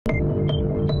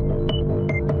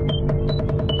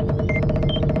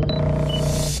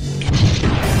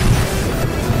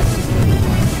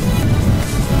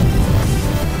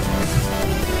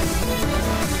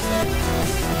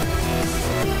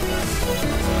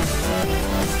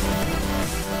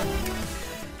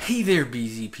Hey there,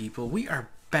 BZ people. We are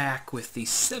back with the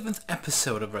 7th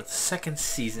episode of our second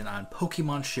season on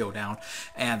Pokemon Showdown,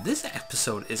 and this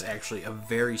episode is actually a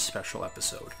very special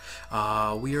episode.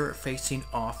 We are facing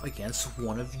off against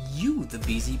one of you, the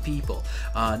BZ people.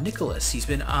 Nicholas, he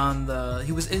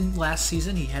was in last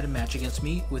season. He had a match against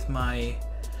me with my,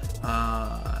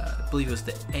 I believe it was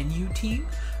the NU team.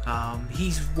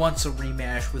 He wants a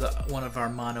rematch with one of our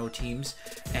mono teams,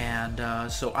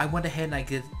 and so I went ahead and I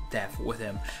did that with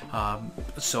him.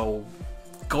 So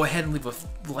go ahead and leave a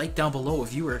like down below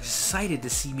if you are excited to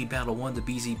see me battle one of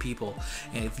the BZ people.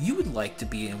 And if you would like to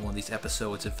be in one of these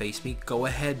episodes and face me, go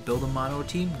ahead, build a mono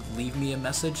team, leave me a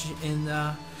message in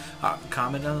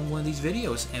comment on one of these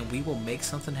videos, and we will make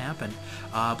something happen.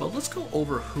 But let's go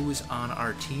over who is on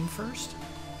our team first.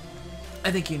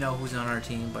 I think you know who's on our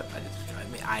team, but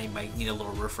I might need a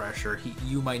little refresher.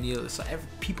 You might need it. So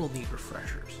people need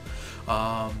refreshers.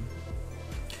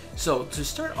 So to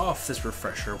start off this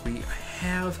refresher, we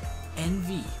have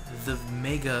Envy, the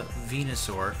Mega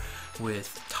Venusaur,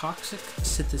 with Toxic,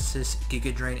 Synthesis,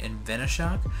 Giga Drain, and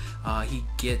Venoshock. He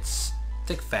gets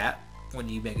thick fat when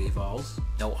he Mega Evolves.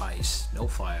 No ice, no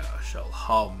fire shall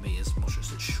harm me as much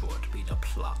as it should be the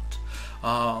plot.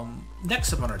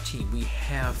 Next up on our team, we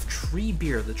have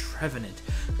Treebeer, the Trevenant,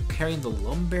 carrying the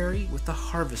Lumberry with the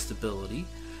Harvest ability.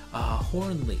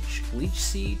 Horn Leech, Leech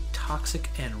Seed, Toxic,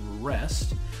 and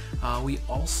Rest. We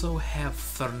also have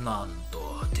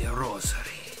Fernando de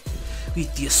Rosary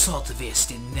with the Assault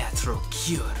Vest and Natural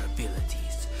Cure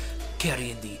abilities,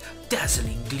 carrying the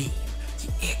Dazzling Gleam,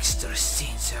 the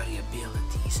Extrasensory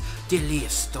abilities, the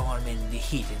Leaf Storm, and the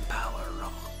Hidden Power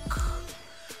Rock.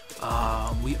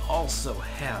 We also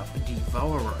have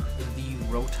Devourer, the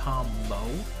Rotom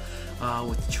Mow,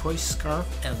 with Choice Scarf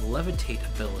and Levitate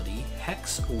ability,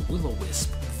 Hex,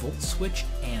 Will-O-Wisp, Volt Switch,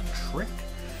 and Trick.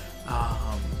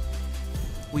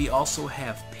 We also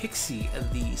have Pixie,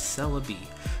 the Celebi,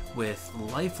 with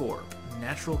Life Orb,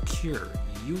 Natural Cure,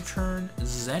 U-Turn,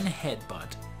 Zen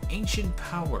Headbutt, Ancient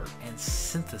Power, and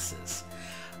Synthesis.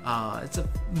 It's a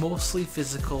mostly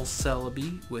physical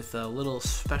Celebi with a little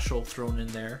special thrown in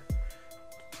there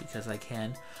because I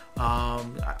can.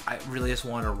 I really just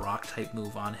wanted a rock type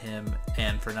move on him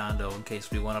and Fernando in case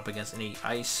we went up against any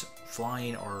ice,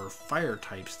 flying, or fire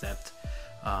types that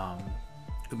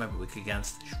we might be weak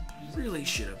against. Really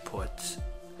should have put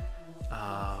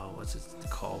what's it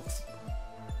called?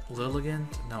 Lilligant?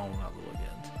 No, not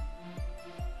Lilligant.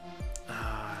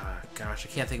 Gosh, I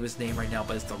can't think of his name right now,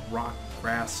 but it's the rock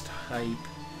grass type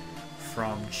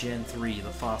from Gen 3, the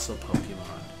fossil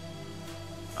Pokemon.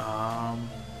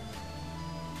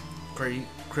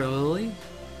 Cradilly,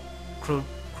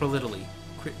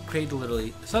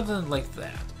 something like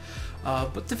that.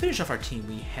 But to finish off our team,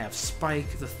 we have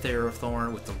Spike, the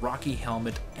Therathorn, with the Rocky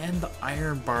Helmet and the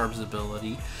Iron Barbs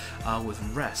ability, with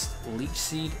Rest, Leech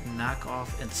Seed,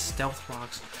 Knockoff, and Stealth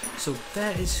Rocks. So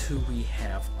that is who we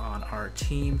have on our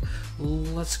team.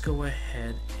 Let's go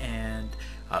ahead and...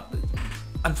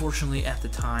 unfortunately, at the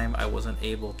time, I wasn't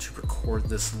able to record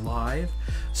this live,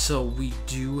 so we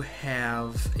do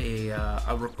have a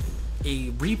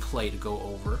replay to go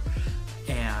over,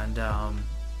 and I'm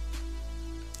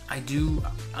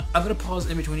going to pause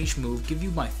in between each move, give you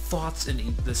my thoughts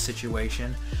in this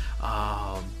situation.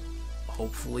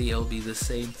 Hopefully it'll be the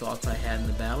same thoughts I had in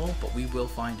the battle, but we will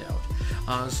find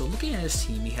out. So looking at his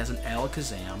team, he has an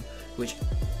Alakazam, which,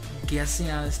 guessing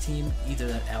on his team, either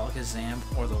that Alakazam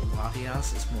or the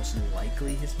Latias is most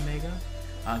likely his Mega.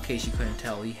 In case you couldn't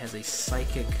tell, he has a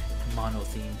Psychic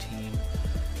mono-themed team.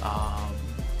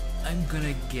 I'm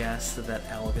gonna guess that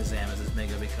Alakazam is his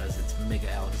Mega because it's Mega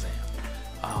Alakazam.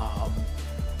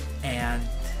 And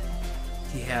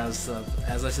he has,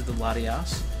 as I said, the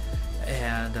Latias,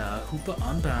 and Hoopa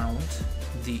Unbound,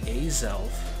 the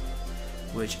Azelf,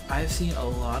 which I've seen a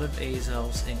lot of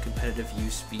Azelfs in competitive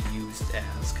use be used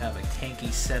as kind of a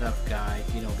tanky setup guy,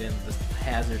 you know, getting the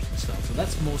hazards and stuff. So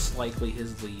that's most likely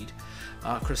his lead.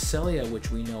 Cresselia, which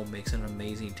we know makes an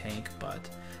amazing tank, but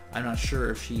I'm not sure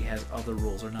if she has other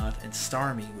roles or not. And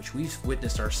Starmie, which we've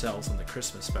witnessed ourselves on the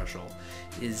Christmas special,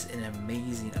 is an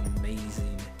amazing,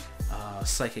 amazing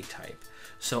psychic type.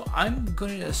 So I'm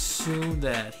going to assume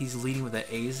that he's leading with an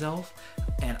Azelf,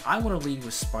 and I want to lead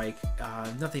with Spike.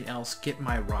 Nothing else, get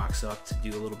my rocks up to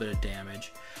do a little bit of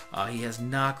damage. He has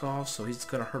knockoff, so he's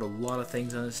going to hurt a lot of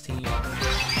things on his team.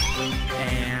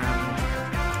 And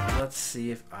let's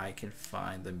see if I can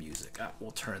find the music.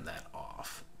 We'll turn that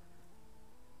off,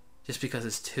 just because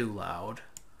it's too loud.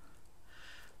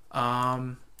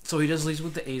 So he does lead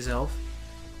with the Azelf,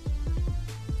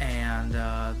 and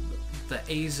the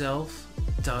Azelf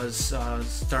does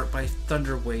start by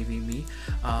thunder waving me,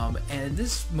 and in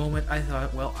this moment I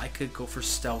thought, well, I could go for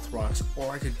stealth rocks,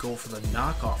 or I could go for the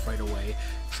knockoff right away,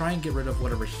 try and get rid of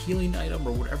whatever healing item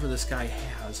or whatever this guy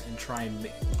has, and try and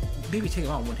maybe take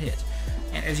him out in one hit.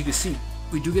 And as you can see,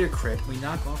 we do get a crit. We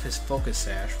knock off his focus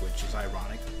sash, which is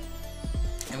ironic,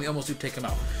 and we almost do take him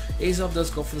out. Azelf does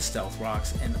go for the stealth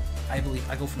rocks, and I believe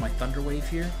I go for my thunder wave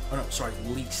here. Oh no, sorry,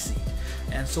 leech seed.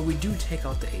 And so we do take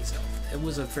out the Azelf. It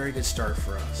was a very good start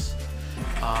for us.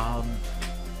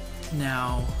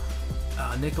 Now,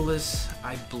 Nicholas,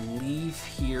 I believe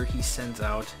here he sends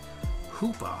out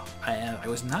Hoopa. I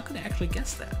was not going to actually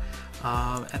guess that.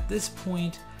 At this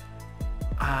point,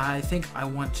 I think I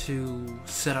want to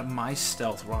set up my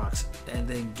stealth rocks and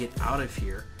then get out of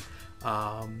here.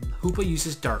 Hoopa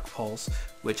uses Dark Pulse,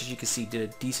 which, as you can see, did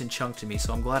a decent chunk to me,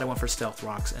 so I'm glad I went for stealth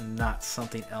rocks and not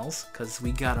something else, because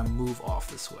we gotta move off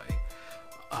this way.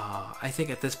 I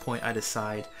think at this point I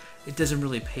decide it doesn't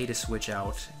really pay to switch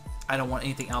out. I don't want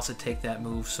anything else to take that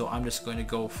move, so I'm just going to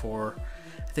go for,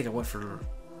 I think I went for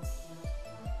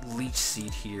Leech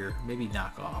Seed here, maybe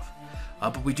knock off.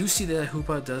 But we do see that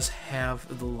Hoopa does have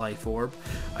the Life Orb.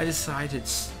 I decided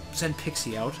to send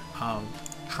Pixie out,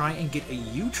 try and get a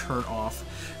U-turn off,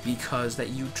 because that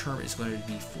U-turn is going to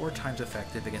be 4 times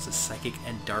effective against a Psychic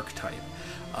and Dark type.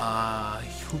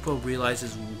 Hoopa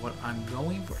realizes what I'm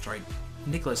going for, sorry,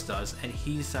 Nicholas does, and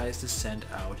he decides to send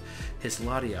out his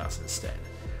Latias instead.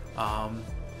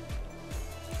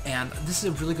 And this is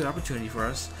a really good opportunity for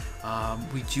us.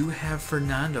 We do have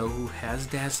Fernando, who has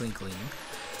Dazzling Gleam,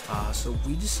 so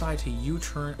we decide to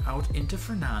U-turn out into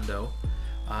Fernando,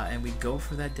 and we go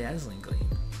for that Dazzling Gleam.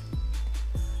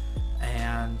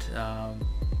 And I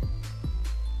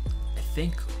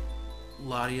think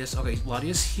Latias, okay,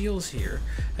 Latias heals here.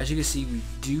 As you can see, we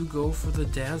do go for the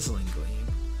Dazzling Gleam,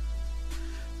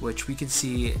 which we can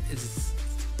see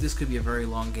this could be a very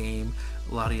long game.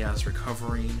 Latias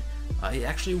recovering. He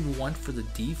actually went for the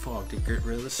defog to get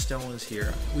rid of the stones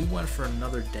here. We went for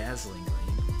another Dazzling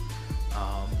Gleam.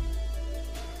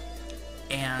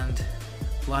 And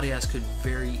Latias could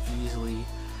very easily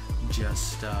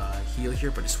just heal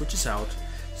here, but it switches out.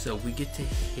 So we get to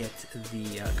hit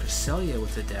the Cresselia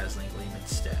with the Dazzling Gleam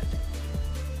instead.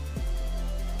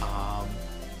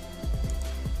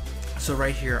 So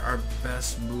right here, our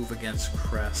best move against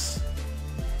Cress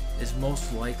is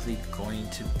most likely going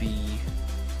to be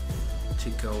to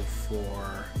go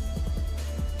for,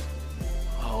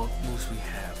 oh, what moves we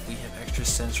have. We have Extra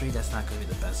Sensory. That's not going to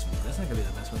be the best move. That's not going to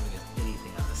be the best move against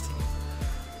anything on this team.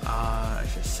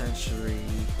 Extra Sensory,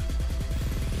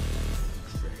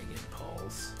 Dragon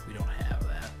Pulse. We don't have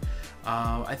that.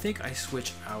 I think I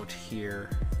switch out here,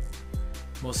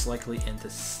 most likely into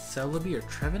Celebi or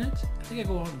Trevenant. I think I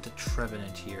go out into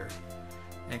Trevenant here,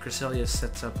 and Cresselia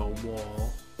sets up a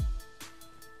wall.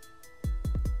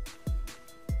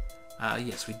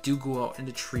 Yes, we do go out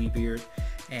into Treebeard,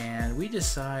 and we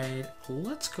decide,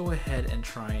 let's go ahead and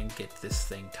try and get this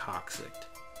thing toxic.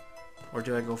 Or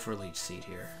do I go for Leech Seed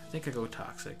here? I think I go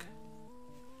toxic.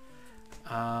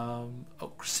 Oh,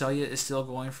 Cresselia is still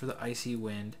going for the Icy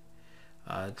Wind,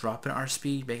 dropping our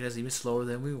speed, making us even slower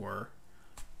than we were.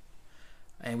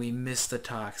 And we missed the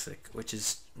toxic, which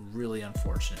is really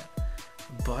unfortunate.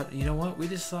 But you know what? We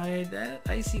decided that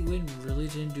Icy Wind really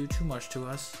didn't do too much to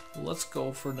us. Let's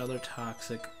go for another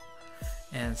toxic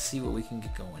and see what we can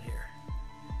get going here.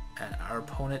 And our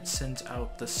opponent sends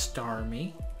out the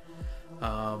Starmie.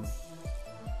 And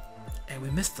we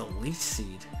missed the Leech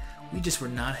Seed. We just were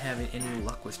not having any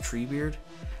luck with Treebeard.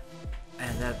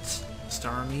 And that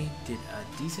Starmie did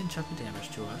a decent chunk of damage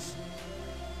to us.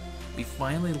 We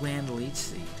finally land Leech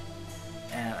Seed,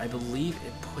 and I believe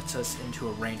it puts us into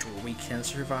a range where we can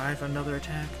survive another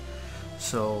attack.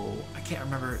 So I can't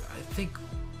remember, I think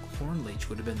Horn Leech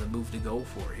would have been the move to go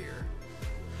for here.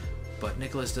 But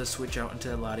Nicholas does switch out into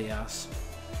Latias,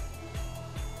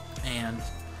 and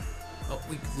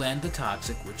we land the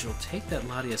Toxic, which will take that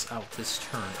Latias out this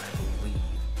turn, I believe.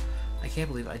 I can't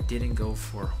believe I didn't go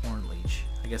for Horn Leech.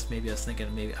 I guess maybe I was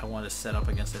thinking maybe I want to set up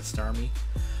against that Starmie.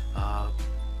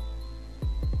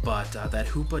 But that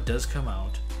Hoopa does come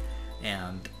out,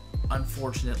 and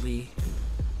unfortunately,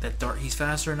 he's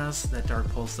faster than us. That Dark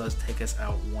Pulse does take us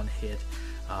out one hit.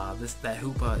 That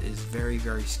Hoopa is very,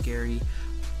 very scary.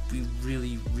 We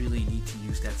really, really need to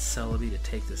use that Celebi to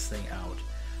take this thing out.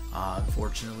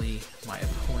 Unfortunately, my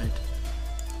opponent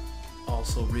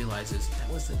also realizes that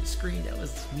wasn't the screen. That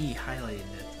was me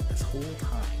highlighting it this whole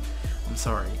time. I'm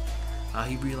sorry.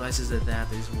 He realizes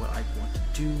that is what I want to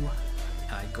do.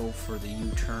 I go for the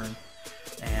U-turn,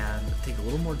 and take a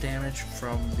little more damage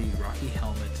from the Rocky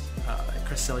Helmet.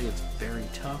 Cresselia is very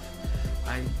tough.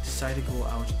 I decided to go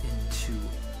out into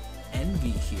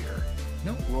Envy here.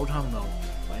 No, Roadhound mode.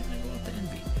 Why did I go out to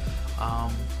Envy?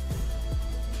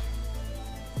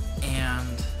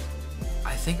 And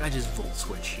I think I just Volt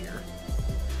Switch here,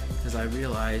 because I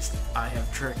realized I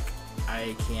have Trick.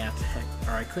 I can't hex,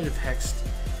 or I could have hexed,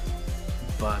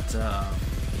 but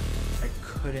I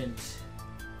couldn't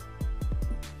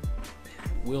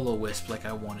Will-O-Wisp like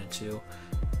I wanted to.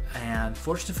 And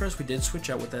fortunately for us, we did switch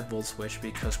out with that Volt Switch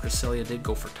because Cresselia did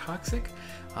go for Toxic,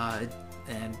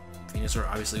 and Venusaur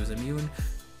obviously was immune.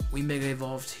 We Mega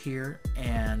Evolved here,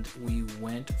 and we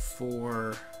went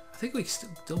for, I think we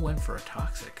still went for a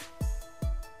Toxic.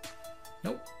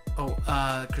 Nope. Oh,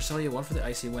 Cresselia went for the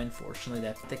Icy Wind. Fortunately,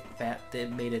 that thick fat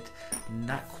did made it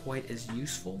not quite as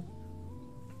useful.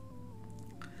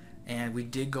 And we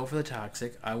did go for the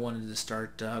Toxic. I wanted to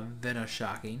start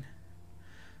Venushocking,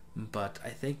 but I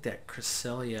think that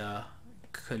Cresselia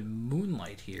could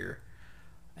Moonlight here.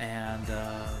 And,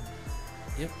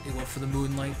 yep, it went for the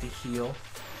Moonlight to heal,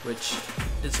 which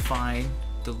is fine.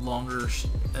 The longer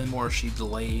and more she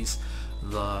delays,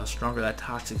 the stronger that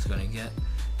Toxic's going to get.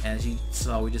 And as you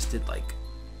saw, we just did like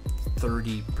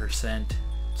 30%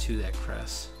 to that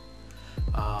Crest.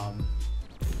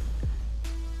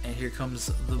 And here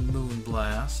comes the Moon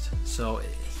Blast. So,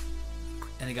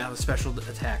 and it got a special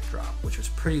attack drop, which was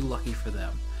pretty lucky for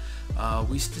them.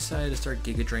 We decided to start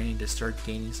Giga Draining to start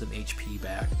gaining some HP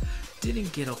back.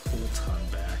 Didn't get a whole ton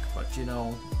back, but you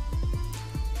know,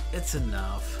 it's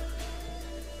enough.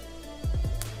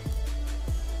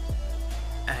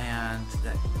 And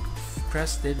that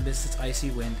Crest did miss its Icy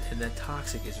Wind, and that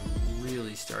Toxic is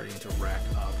really starting to rack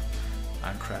up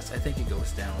on Crest. I think it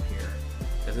goes down here,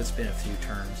 because it's been a few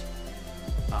turns.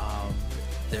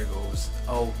 There goes.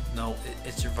 Oh no,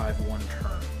 it survived one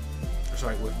turn.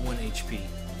 Sorry, with 1 HP.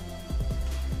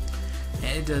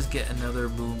 And it does get another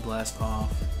Moon Blast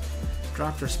off.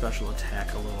 Dropped her special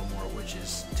attack a little more, which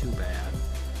is too bad.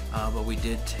 But we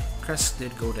did. Crest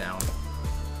did go down.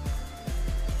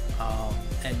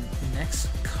 And next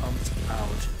comes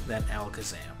out that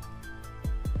Alakazam.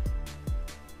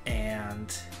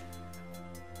 And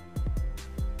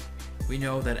we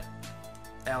know that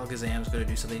Alakazam is going to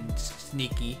do something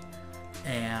sneaky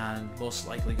and most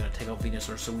likely going to take out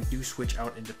Venusaur, so we do switch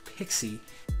out into Pixie.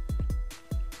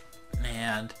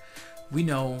 And we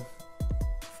know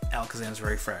Alakazam is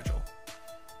very fragile.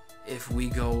 If we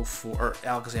go for, or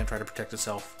Alakazam try to protect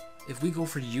itself, if we go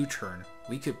for U-turn,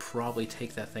 we could probably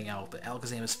take that thing out, but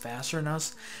Alakazam is faster than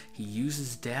us. He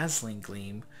uses Dazzling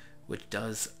Gleam, which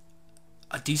does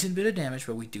a decent bit of damage,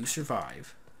 but we do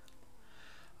survive.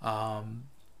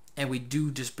 And we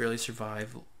do just barely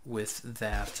survive with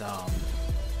that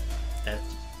that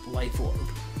Life Orb.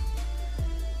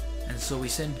 And so we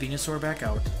send Venusaur back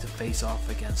out to face off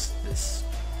against this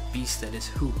beast that is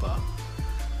Hoopa.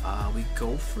 We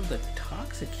go for the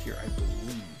Toxic here, I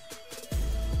believe.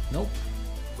 Nope.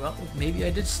 Well, maybe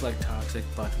I did select Toxic,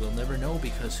 but we'll never know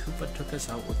because Hoopa took us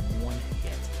out with 1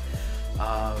 hit.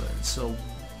 So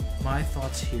my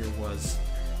thoughts here was,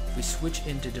 if we switch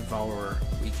into Devourer,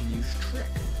 we can use Trick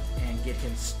and get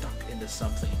him stuck into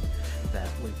something that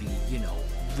would be, you know,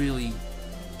 really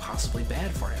possibly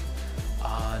bad for him.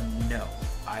 No.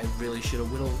 I really should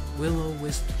have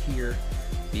Will-O-Wisp here,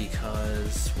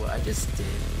 because what I just did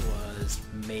was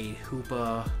made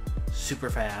Hoopa super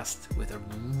fast with a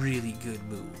really good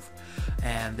move.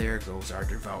 And there goes our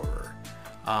Devourer.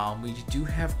 We do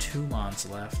have 2 Mons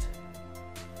left.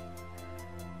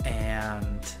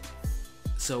 And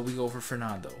so we go for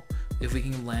Fernando. If we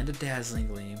can land a Dazzling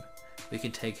Gleam, we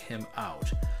can take him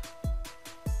out.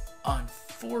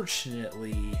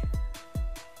 Unfortunately,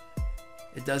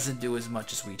 it doesn't do as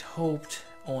much as we'd hoped.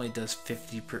 Only does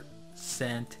 50%.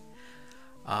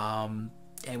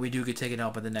 And we do get taken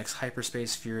out by the next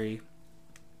Hyperspace Fury,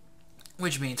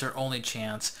 which means our only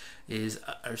chance is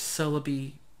our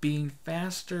Celebi being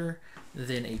faster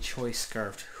than a Choice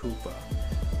Scarfed Hoopa,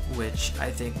 which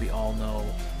I think we all know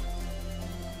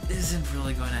isn't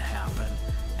really going to happen,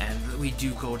 and we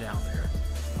do go down there.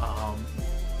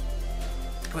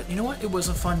 But you know what? It was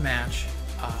a fun match.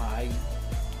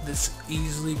 This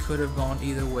easily could have gone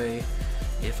either way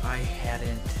if I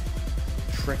hadn't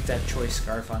tricked that Choice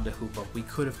Scarf onto Hoopa. We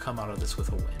could have come out of this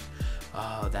with a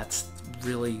win. That's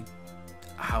really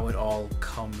how it all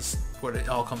comes, what it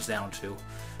all comes down to.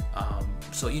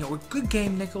 So, you know, a good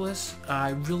game, Nicholas.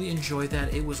 I really enjoyed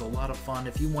that. It was a lot of fun.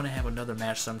 If you want to have another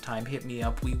match sometime, hit me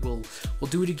up. We'll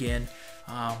do it again.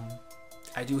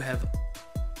 I do have,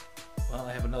 well,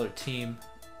 I have another team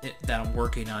that I'm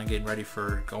working on getting ready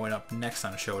for going up next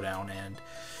on a showdown, and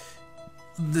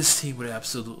this team would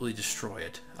absolutely destroy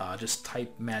it. Just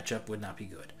type matchup would not be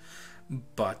good.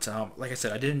 But like I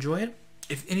said, I did enjoy it.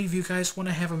 If any of you guys want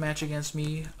to have a match against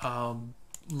me,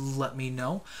 let me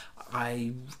know.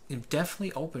 I am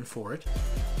definitely open for it.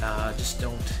 Just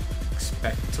don't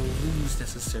expect to lose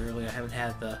necessarily. I haven't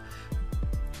had the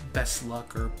best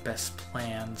luck or best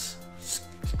plans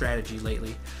strategy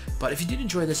lately. But if you did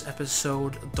enjoy this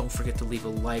episode, don't forget to leave a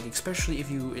like, especially if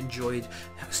you enjoyed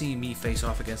seeing me face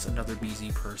off against another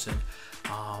BZ person.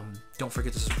 Don't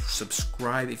forget to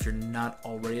subscribe if you're not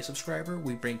already a subscriber.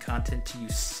 We bring content to you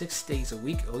 6 days a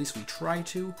week, at least we try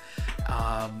to,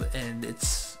 and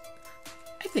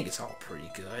I think it's all pretty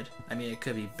good. I mean, it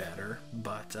could be better,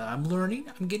 but I'm learning,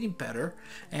 I'm getting better.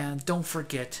 And don't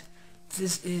forget,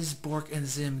 this is Bork and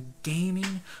Zim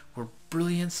Gaming, where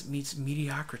brilliance meets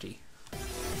mediocrity.